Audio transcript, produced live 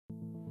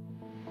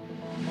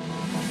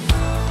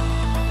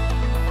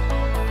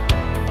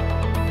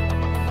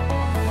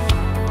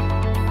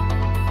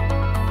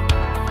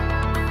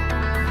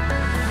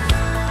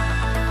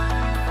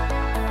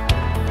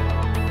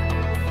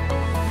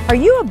Are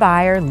you a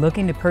buyer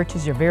looking to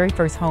purchase your very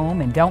first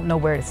home and don't know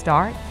where to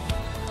start?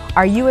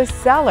 Are you a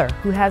seller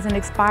who has an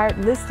expired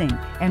listing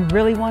and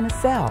really want to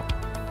sell?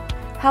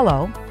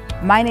 Hello,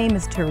 my name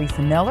is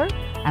Theresa Miller.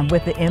 I'm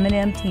with the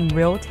M&M Team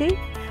Realty.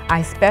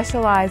 I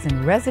specialize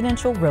in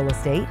residential real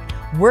estate,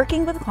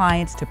 working with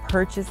clients to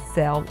purchase,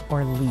 sell,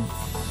 or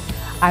lease.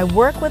 I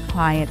work with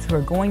clients who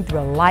are going through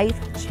a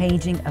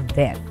life-changing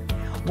event,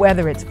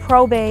 whether it's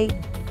probate,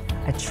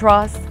 a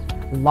trust,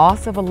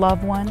 loss of a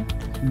loved one,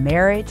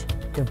 marriage,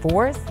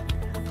 divorce,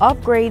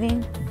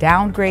 upgrading,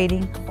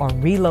 downgrading, or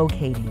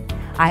relocating.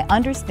 I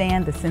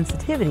understand the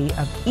sensitivity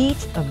of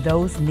each of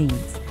those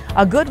needs.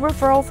 A good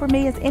referral for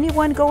me is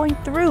anyone going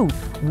through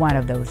one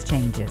of those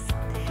changes.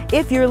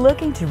 If you're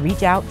looking to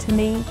reach out to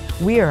me,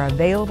 we are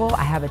available.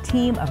 I have a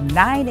team of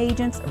 9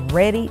 agents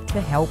ready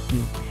to help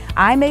you.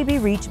 I may be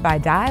reached by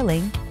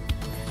dialing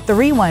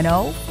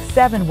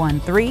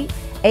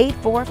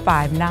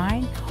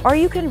 310-713-8459, or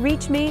you can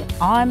reach me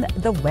on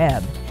the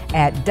web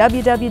at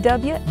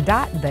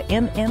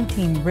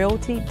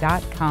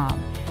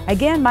www.themmteamrealty.com.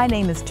 Again, my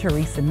name is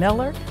Theresa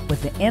Miller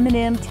with the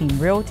M&M Team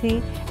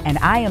Realty, and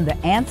I am the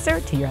answer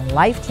to your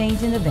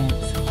life-changing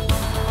events.